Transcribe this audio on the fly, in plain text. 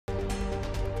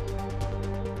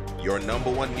your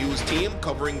 #1 news team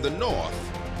covering the North.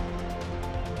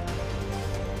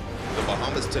 The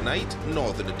Bahamas Tonight,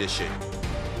 Northern Edition.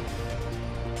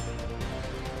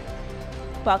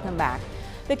 Welcome back.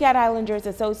 The Cat Islanders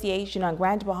Association on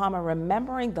Grand Bahama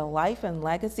remembering the life and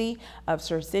legacy of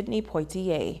Sir Sidney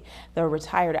Poitier. The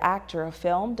retired actor,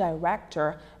 film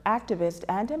director, activist,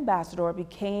 and ambassador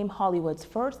became Hollywood's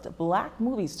first black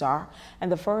movie star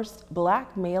and the first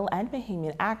black male and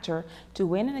Bahamian actor to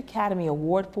win an Academy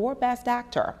Award for Best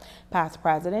Actor. Past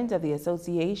president of the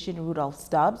association, Rudolph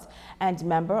Stubbs, and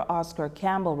member Oscar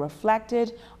Campbell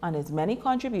reflected on his many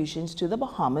contributions to the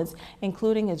Bahamas,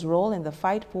 including his role in the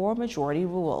fight for majority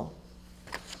rule.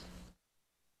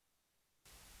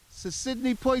 Sir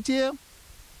Sidney Poitier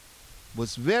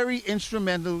was very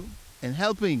instrumental in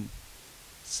helping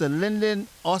Sir Lyndon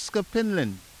Oscar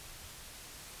Pinland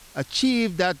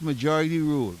achieve that majority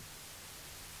rule.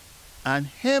 And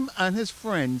him and his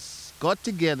friends got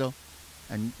together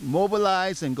and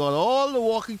mobilized and got all the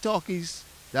walkie-talkies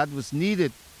that was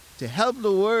needed to help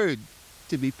the word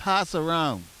to be passed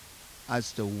around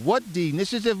as to what the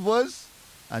initiative was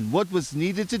and what was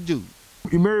needed to do.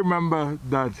 You may remember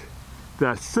that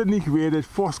Sidney created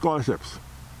 4 scholarships,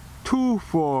 2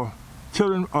 for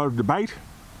children out of the Bight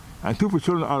and 2 for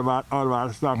children out of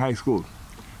Armstrong High School.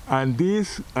 And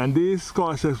these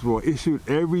scholarships were issued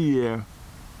every year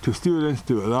to students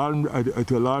to allow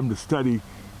them to study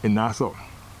in Nassau.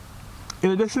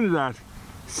 In addition to that,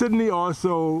 Sidney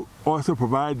also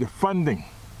provided the funding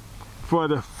for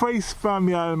the first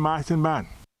Family Island Marching Band.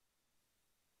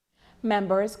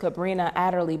 Members Cabrina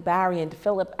Adderley Barry and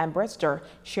Philip Ambrister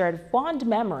shared fond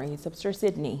memories of Sir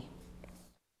Sidney.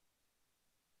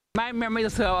 My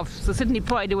memories of Sir Sidney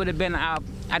Poitier would have been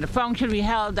at a function we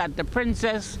held at the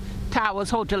Princess Towers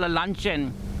Hotel, a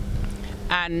luncheon,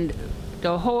 and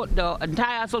the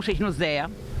entire association was there,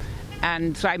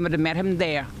 and so I would have met him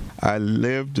there. I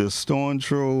lived a stone's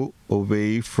throw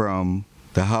away from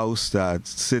the house that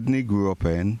Sidney grew up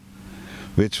in,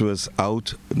 which was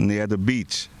out near the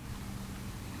beach.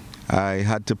 I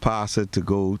had to pass it to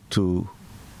go to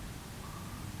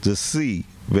the sea,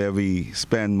 where we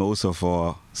spend most of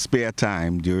our spare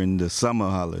time during the summer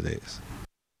holidays.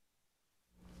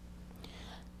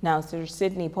 Now, Sir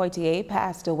Sidney Poitier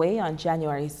passed away on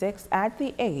January 6th at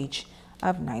the age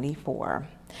of 94.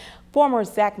 Former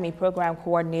SACME program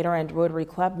coordinator and Rotary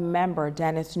Club member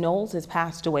Dennis Knowles has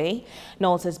passed away.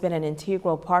 Knowles has been an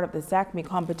integral part of the SACME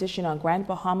competition on Grand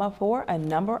Bahama for a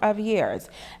number of years,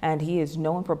 and he is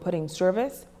known for putting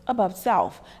service above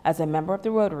self as a member of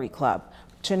the Rotary Club.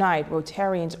 Tonight,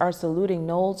 Rotarians are saluting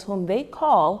Knowles, whom they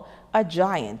call a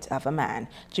giant of a man.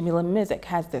 Jamila Mizik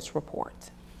has this report.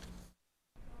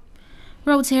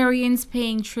 Rotarians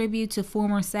paying tribute to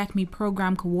former SACME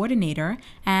program coordinator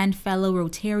and fellow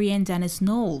Rotarian Dennis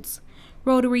Knowles.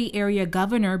 Rotary Area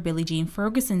Governor Billie Jean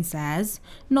Ferguson says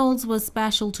Knowles was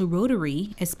special to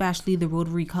Rotary, especially the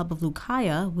Rotary Club of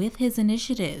Lucaya, with his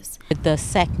initiatives. The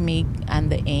SECME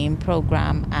and the AIM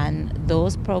program, and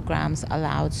those programs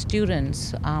allowed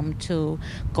students to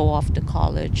go off to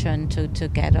college and to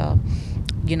get a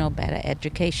better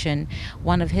education.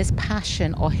 One of his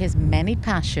passion, or his many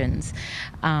passions,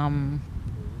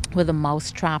 were the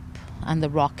mousetrap and the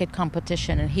rocket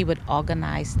competition, and he would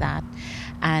organize that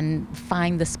and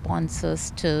find the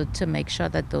sponsors to make sure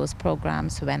that those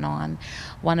programs went on.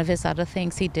 One of his other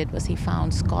things he did was he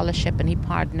found scholarship, and he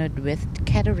partnered with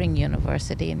Kettering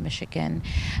University in Michigan,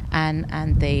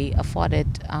 and they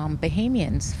afforded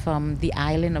Bahamians from the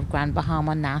island of Grand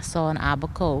Bahama, Nassau, and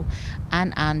Abaco,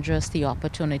 and Andros the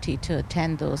opportunity to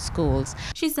attend those schools.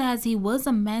 She says he was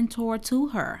a mentor to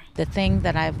her. The thing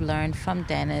that I've learned from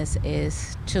Dennis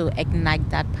is to ignite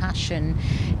that passion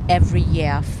every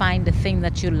year. Find the thing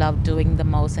that you love doing the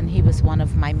most, and he was one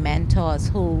of my mentors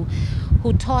who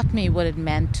taught me what it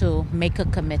meant to make a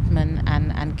commitment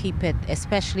and keep it,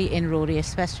 especially in Rotary,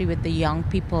 especially with the young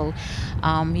people.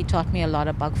 He taught me a lot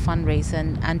about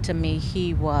fundraising, and to me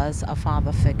he was a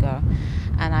father figure,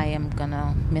 and I am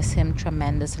gonna miss him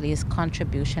tremendously, his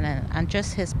contribution and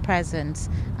just his presence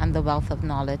and the wealth of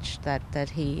knowledge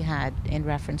that he had in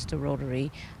reference to Rotary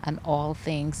and all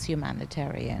things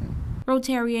humanitarian.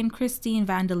 Rotarian Christine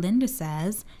Van der Linde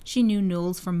says she knew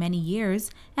Knowles for many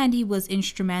years, and he was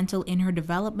instrumental in her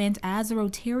development as a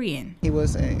Rotarian. He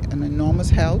was an enormous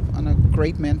help and a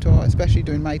great mentor, especially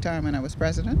during my time when I was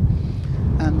president.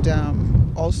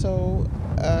 And also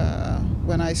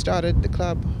when I started the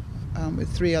club with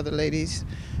 3 other ladies,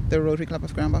 the Rotary Club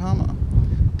of Grand Bahama,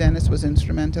 Dennis was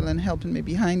instrumental in helping me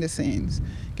behind the scenes,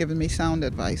 giving me sound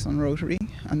advice on Rotary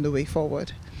and the way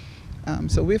forward.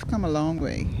 So we've come a long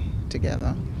way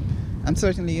together, And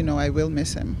certainly, you know, I will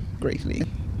miss him greatly,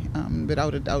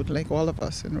 without a doubt, like all of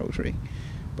us in Rotary.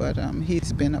 But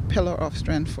he's been a pillar of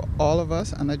strength for all of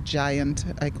us and a giant.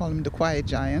 I call him the quiet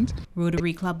giant.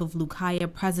 Rotary Club of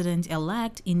Lucaya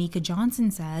President-elect Inika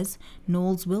Johnson says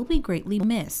Knowles will be greatly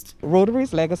missed.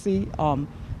 Rotary's legacy, well,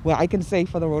 I can say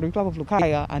for the Rotary Club of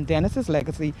Lucaya and Dennis's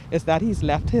legacy is that he's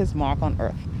left his mark on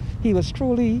earth. He was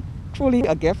truly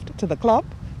a gift to the club,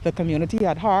 the community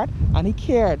at heart, and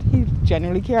he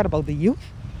genuinely cared about the youth,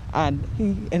 and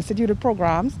he instituted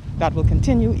programs that will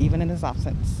continue even in his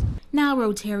absence. Now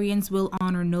Rotarians will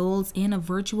honor Knowles in a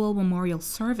virtual memorial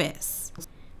service.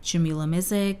 Jamila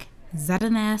Mizik,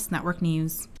 ZNS Network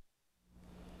News.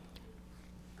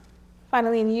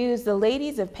 Finally in news, the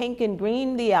Ladies of Pink and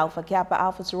Green, the Alpha Kappa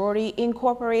Alpha Sorority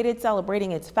Incorporated,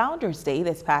 celebrating its Founders Day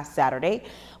this past Saturday.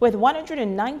 With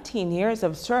 119 years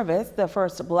of service, the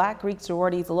first Black Greek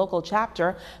sorority's local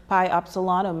chapter, Pi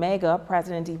Upsilon Omega,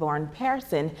 President Yvonne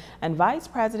Pearson and Vice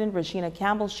President Regina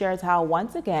Campbell shares how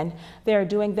once again they are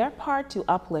doing their part to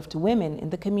uplift women in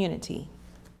the community.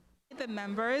 The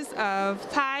members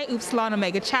of Pi Upsilon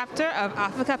Omega chapter of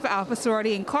Alpha Kappa Alpha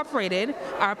Sorority Incorporated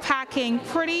are packing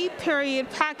pretty period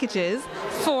packages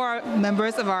for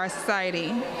members of our society.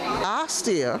 Last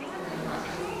year,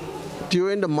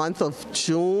 during the month of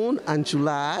June and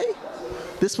July,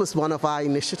 this was one of our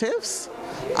initiatives,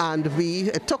 and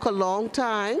it took a long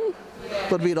time,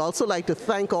 but we'd also like to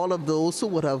thank all of those who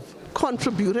would have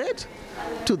contributed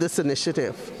to this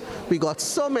initiative. We got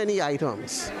so many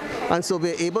items, and so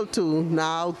we're able to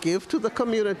now give to the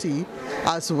community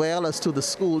as well as to the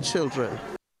school children.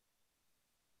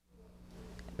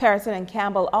 Pearson and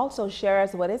Campbell also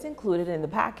shares what is included in the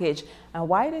package and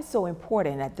why it is so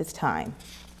important at this time.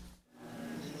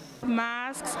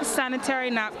 Masks, sanitary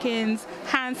napkins,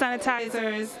 hand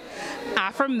sanitizers,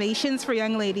 affirmations for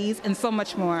young ladies, and so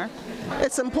much more.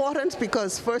 It's important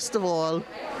because, first of all,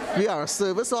 we are a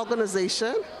service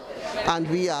organization and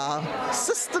we are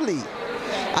sisterly.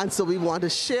 And so we want to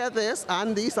share this,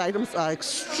 and these items are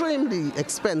extremely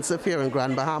expensive here in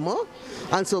Grand Bahama.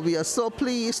 And so we are so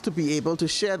pleased to be able to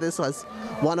share this as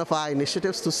one of our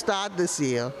initiatives to start this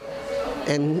year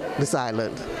in this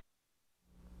island.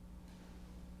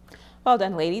 Well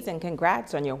done, ladies, and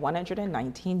congrats on your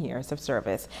 119 years of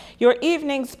service. Your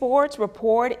evening sports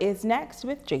report is next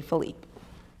with Jay Philippe.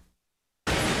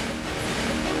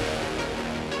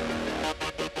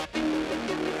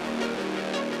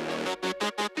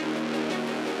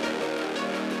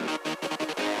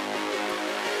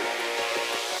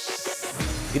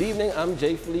 Good evening, I'm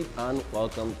Jay Philippe and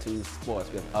welcome to Sports.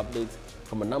 We have updates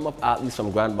from a number of athletes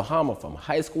from Grand Bahama, from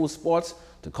high school sports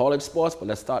to college sports, but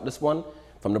let's start this one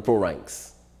from the pro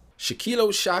ranks. Shaquille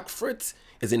Shaq Fritz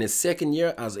is in his second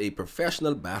year as a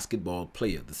professional basketball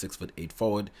player. The 6'8"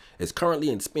 forward is currently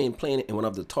in Spain playing in one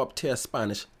of the top-tier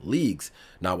Spanish leagues.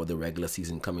 Now with the regular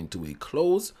season coming to a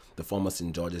close, the former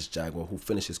St. George's Jaguar, who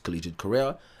finished his collegiate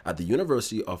career at the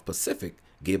University of Pacific,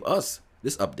 gave us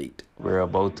this update. We're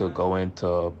about to go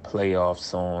into playoffs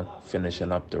soon,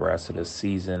 finishing up the rest of the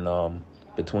season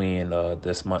between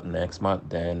this month and next month.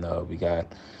 Then we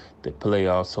got the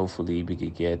playoffs. Hopefully we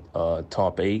could get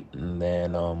top 8, and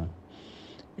then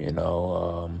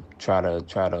try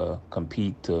to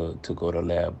compete to go to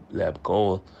lab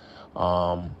gold.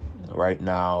 Right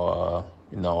now,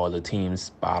 all the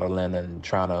teams battling and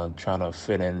trying to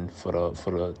fit in for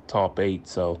the top 8.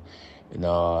 So,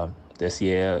 this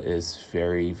year is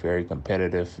very, very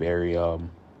competitive. Very,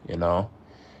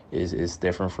 is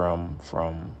different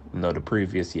from the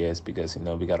previous years because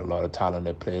we got a lot of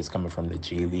talented players coming from the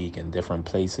G League and different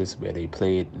places where they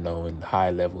played, in high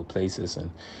level places,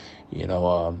 and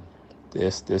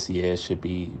this year should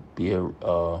be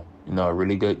a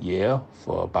really good year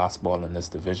for basketball in this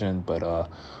division, but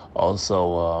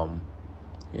also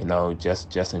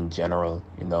just in general,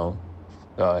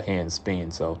 here in Spain.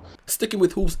 So sticking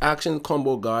with hoops action,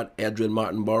 combo guard Adrian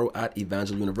Martinborough at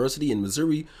Evangel University in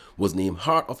Missouri was named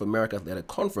Heart of America Athletic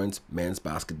Conference Men's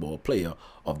Basketball Player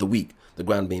of the Week. The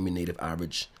Grand Bahama native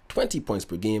averaged 20 points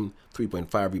per game,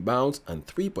 3.5 rebounds, and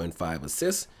 3.5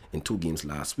 assists in 2 games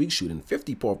last week, shooting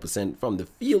 54% from the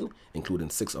field, including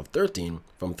 6 of 13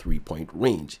 from 3-point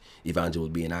range. Evangel will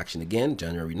be in action again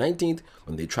January 19th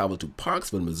when they travel to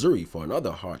Parksville, Missouri for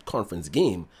another Heart Conference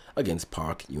game against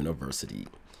Park University.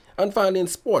 And finally in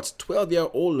sports,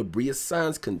 12-year-old Bria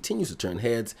Sands continues to turn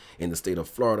heads in the state of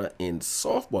Florida in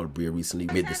softball. Bria recently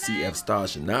made the CF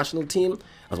Stars national team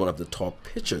as one of the top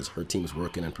pitchers. Her team is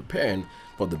working and preparing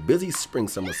for the busy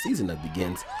spring-summer season that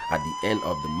begins at the end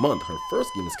of the month. Her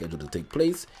first game is scheduled to take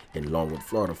place in Longwood,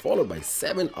 Florida, followed by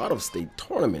 7 out-of-state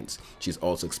tournaments. She is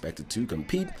also expected to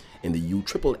compete in the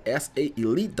USSSA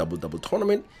Elite Double-Double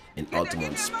Tournament in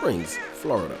Altamont Springs,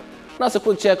 Florida. That's a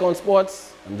quick check on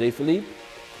sports. I'm Jay Philippe.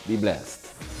 Be blessed.